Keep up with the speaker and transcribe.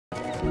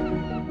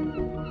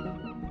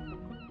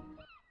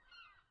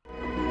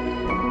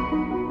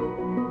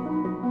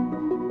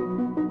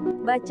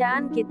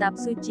Bacaan Kitab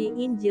Suci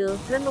Injil,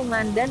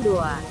 Renungan dan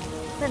Doa.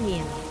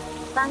 Senin,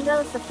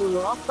 tanggal 10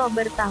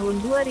 Oktober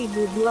tahun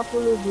 2022.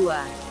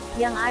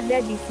 Yang ada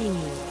di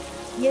sini.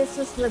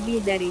 Yesus lebih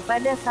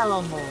daripada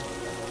Salomo.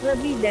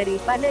 Lebih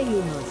daripada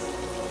Yunus.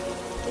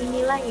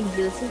 Inilah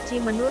Injil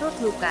Suci menurut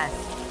Lukas.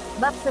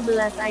 Bab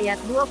 11 ayat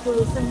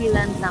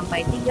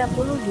 29-32.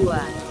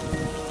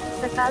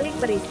 Sekali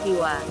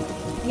peristiwa,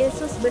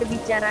 Yesus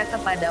berbicara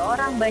kepada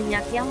orang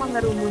banyak yang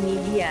mengerumuni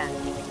dia.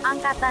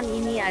 Angkatan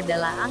ini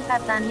adalah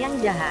angkatan yang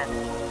jahat.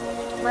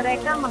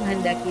 Mereka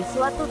menghendaki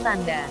suatu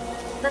tanda,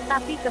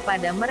 tetapi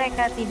kepada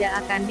mereka tidak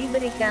akan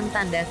diberikan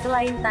tanda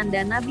selain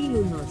tanda Nabi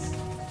Yunus.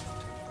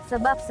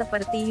 Sebab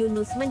seperti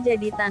Yunus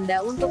menjadi tanda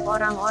untuk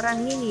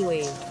orang-orang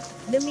Niniwe,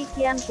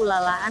 demikian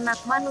pula lah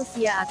Anak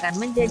Manusia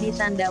akan menjadi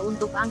tanda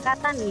untuk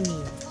angkatan ini.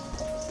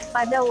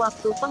 Pada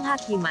waktu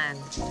penghakiman,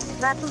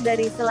 ratu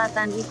dari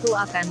selatan itu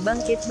akan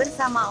bangkit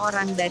bersama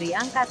orang dari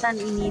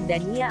angkatan ini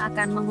dan ia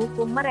akan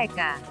menghukum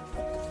mereka.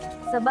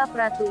 Sebab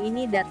ratu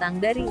ini datang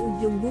dari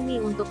ujung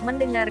bumi untuk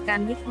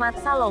mendengarkan hikmat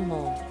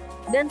Salomo.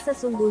 Dan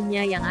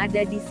sesungguhnya yang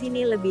ada di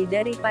sini lebih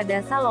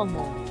daripada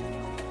Salomo.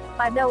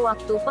 Pada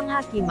waktu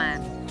penghakiman,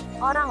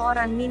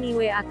 orang-orang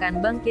Niniwe akan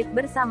bangkit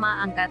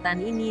bersama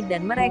angkatan ini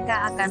dan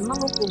mereka akan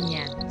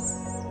menghukumnya.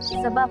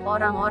 Sebab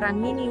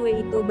orang-orang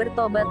Niniwe itu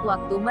bertobat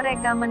waktu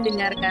mereka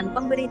mendengarkan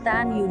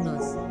pemberitaan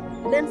Yunus.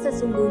 Dan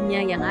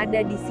sesungguhnya yang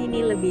ada di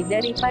sini lebih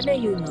daripada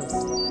Yunus.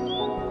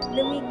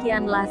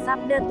 Demikianlah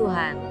sabda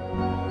Tuhan.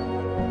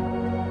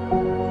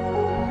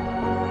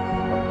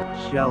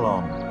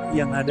 Shalom.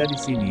 Yang ada di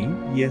sini,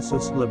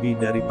 Yesus lebih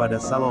daripada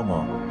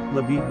Salomo,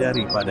 lebih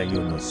daripada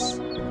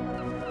Yunus.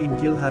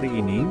 Injil hari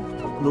ini,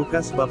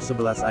 Lukas bab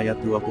 11 ayat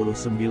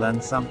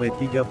 29-32,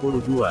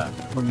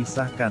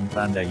 mengisahkan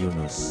tanda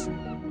Yunus.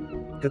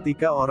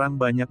 Ketika orang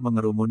banyak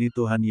mengerumuni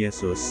Tuhan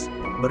Yesus,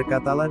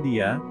 berkatalah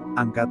dia,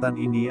 angkatan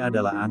ini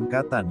adalah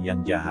angkatan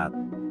yang jahat.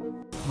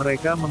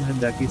 Mereka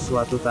menghendaki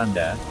suatu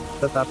tanda,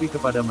 tetapi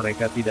kepada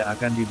mereka tidak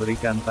akan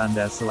diberikan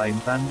tanda selain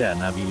tanda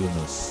Nabi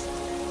Yunus.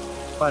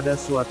 Pada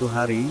suatu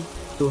hari,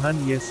 Tuhan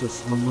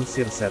Yesus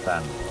mengusir setan.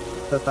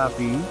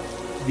 Tetapi,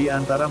 di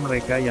antara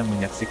mereka yang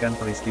menyaksikan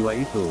peristiwa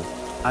itu,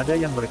 ada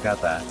yang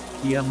berkata,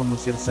 ia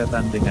mengusir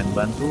setan dengan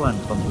bantuan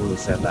penghulu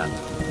setan.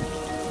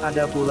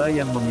 Ada pula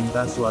yang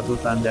meminta suatu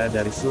tanda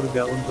dari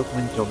surga untuk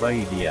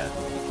mencobai dia.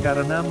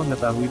 Karena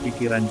mengetahui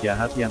pikiran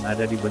jahat yang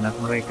ada di benak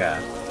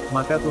mereka,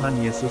 maka Tuhan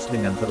Yesus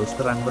dengan terus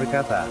terang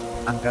berkata,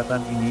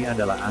 angkatan ini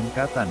adalah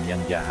angkatan yang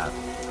jahat.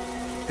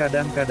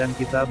 Kadang-kadang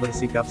kita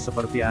bersikap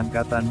seperti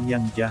angkatan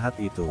yang jahat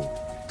itu.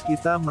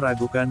 Kita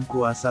meragukan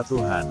kuasa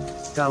Tuhan.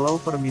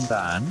 Kalau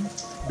permintaan,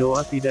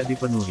 doa tidak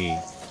dipenuhi,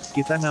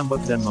 kita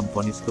ngambek dan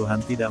memvonis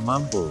Tuhan tidak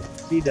mampu,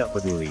 tidak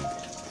peduli.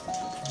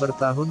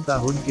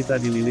 Bertahun-tahun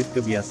kita dililit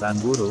kebiasaan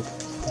buruk,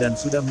 dan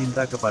sudah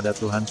minta kepada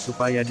Tuhan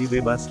supaya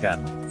dibebaskan,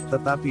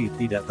 tetapi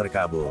tidak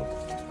terkabul.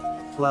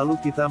 Lalu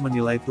kita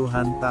menilai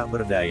Tuhan tak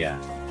berdaya.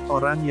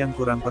 Orang yang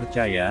kurang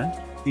percaya,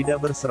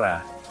 tidak berserah,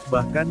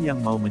 bahkan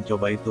yang mau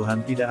mencobai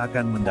Tuhan tidak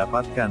akan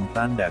mendapatkan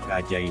tanda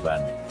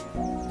keajaiban.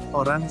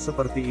 Orang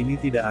seperti ini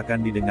tidak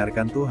akan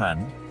didengarkan Tuhan,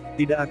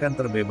 tidak akan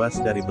terbebas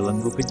dari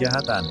belenggu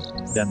kejahatan,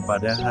 dan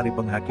pada hari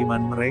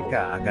penghakiman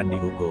mereka akan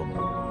dihukum.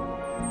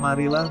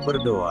 Marilah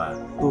berdoa,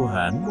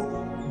 Tuhan,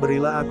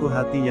 berilah aku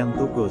hati yang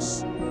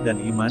tukus, dan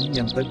iman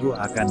yang teguh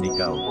akan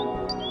Dikau.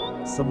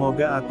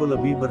 Semoga aku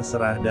lebih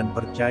berserah dan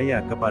percaya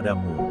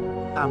kepadamu.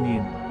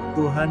 Amin.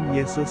 Tuhan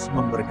Yesus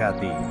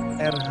memberkati.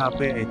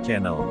 RHPE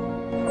Channel.